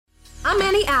I'm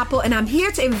Annie Apple, and I'm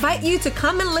here to invite you to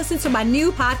come and listen to my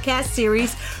new podcast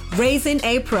series, Raising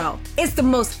a Pro. It's the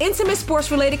most intimate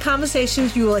sports-related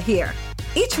conversations you will hear.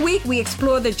 Each week, we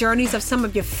explore the journeys of some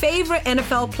of your favorite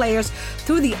NFL players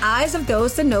through the eyes of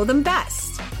those that know them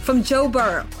best. From Joe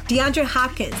Burrow, DeAndre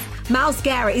Hopkins, Myles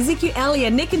Garrett, Ezekiel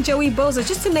Elliott, Nick and Joey Bosa,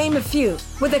 just to name a few.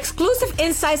 With exclusive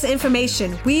insights and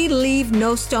information, we leave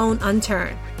no stone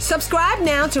unturned. Subscribe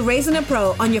now to Raising a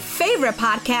Pro on your favorite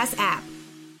podcast app.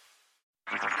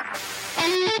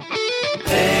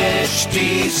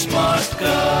 HT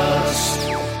Smartcast.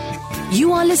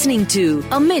 You are listening to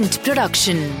a Mint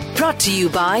production brought to you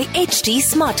by HT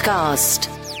Smartcast.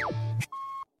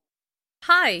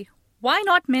 Hi, Why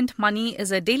Not Mint Money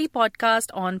is a daily podcast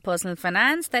on personal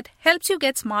finance that helps you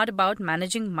get smart about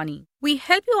managing money. We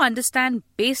help you understand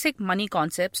basic money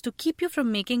concepts to keep you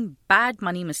from making bad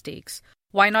money mistakes.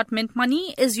 Why Not Mint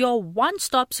Money is your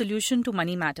one-stop solution to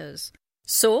money matters.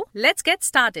 So, let's get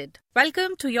started.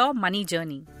 Welcome to your money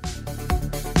journey.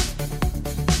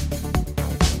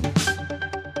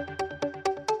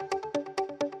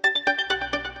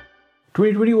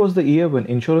 2020 was the year when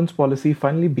insurance policy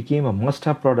finally became a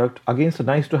must-have product against a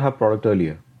nice-to-have product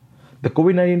earlier. The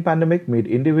COVID-19 pandemic made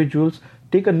individuals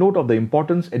take a note of the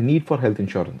importance and need for health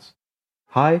insurance.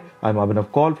 Hi, I'm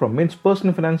Abhinav Kaul from Mint's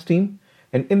personal finance team,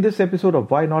 and in this episode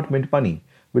of Why Not Mint Money,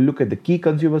 we'll look at the key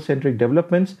consumer-centric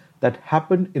developments that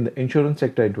happened in the insurance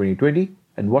sector in 2020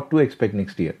 and what to expect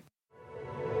next year.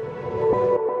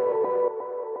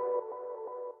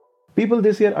 People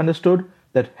this year understood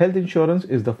that health insurance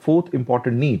is the fourth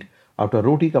important need after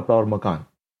roti, kapda or makan.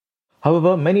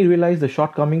 However, many realized the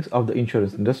shortcomings of the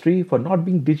insurance industry for not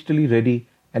being digitally ready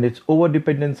and its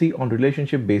over-dependency on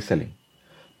relationship-based selling.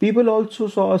 People also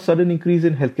saw a sudden increase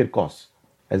in healthcare costs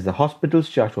as the hospitals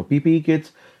charged for PPE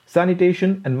kits,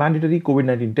 sanitation and mandatory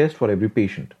COVID-19 tests for every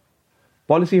patient.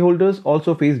 Policyholders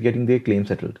also faced getting their claims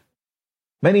settled.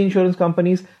 Many insurance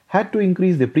companies had to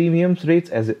increase their premiums rates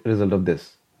as a result of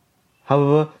this.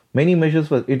 However, many measures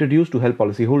were introduced to help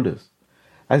policyholders.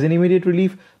 As an immediate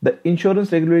relief, the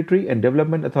Insurance Regulatory and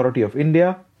Development Authority of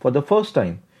India, for the first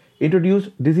time,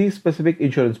 introduced disease-specific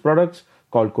insurance products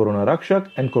called Corona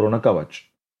Rakshak and Corona Kavach.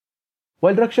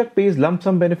 While Rakshak pays lump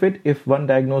sum benefit if one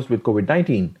diagnosed with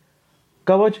COVID-19,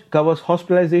 Kavach covers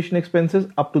hospitalization expenses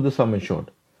up to the sum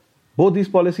insured. Both these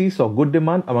policies saw good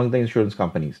demand among the insurance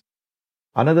companies.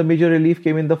 Another major relief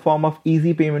came in the form of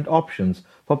easy payment options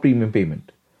for premium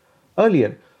payment.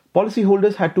 Earlier,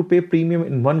 policyholders had to pay premium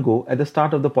in one go at the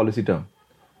start of the policy term.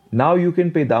 Now you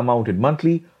can pay the amount in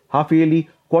monthly, half-yearly,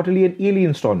 quarterly and yearly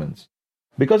installments.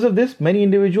 Because of this, many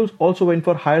individuals also went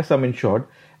for higher sum insured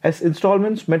as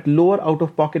installments meant lower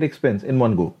out-of-pocket expense in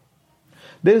one go.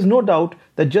 There is no doubt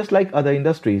that just like other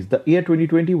industries, the year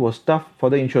 2020 was tough for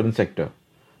the insurance sector.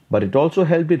 But it also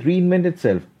helped it reinvent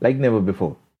itself like never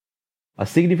before. A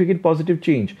significant positive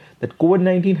change that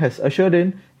COVID-19 has ushered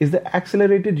in is the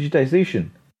accelerated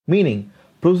digitization, meaning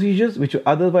procedures which were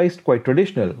otherwise quite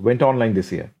traditional went online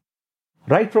this year.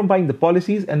 Right from buying the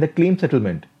policies and the claim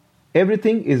settlement,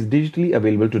 everything is digitally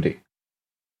available today.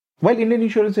 While Indian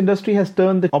insurance industry has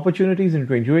turned the opportunities in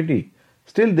 2020,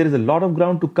 still there is a lot of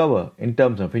ground to cover in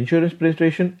terms of insurance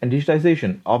penetration and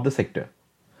digitization of the sector.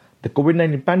 The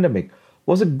COVID-19 pandemic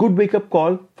was a good wake-up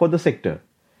call for the sector,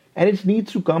 and it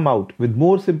needs to come out with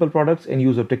more simple products and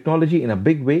use of technology in a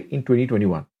big way in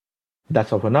 2021.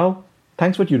 That's all for now.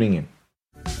 Thanks for tuning in.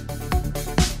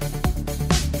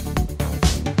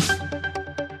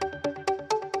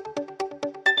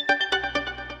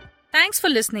 Thanks for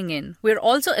listening in. We're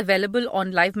also available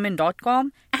on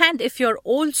livemint.com, and if you're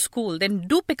old school, then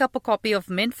do pick up a copy of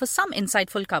Mint for some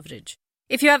insightful coverage.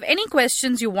 If you have any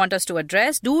questions you want us to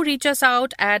address, do reach us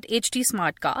out at HT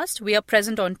Smartcast. We are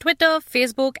present on Twitter,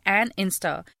 Facebook and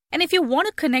Insta. And if you want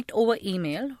to connect over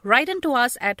email, write into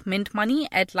us at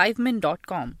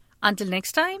mintmoney@livemint.com. Until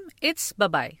next time, it's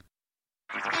bye-bye.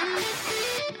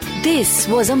 This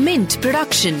was a Mint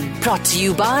production brought to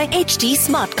you by HT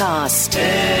Smartcast.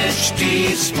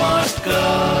 HT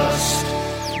Smartcast.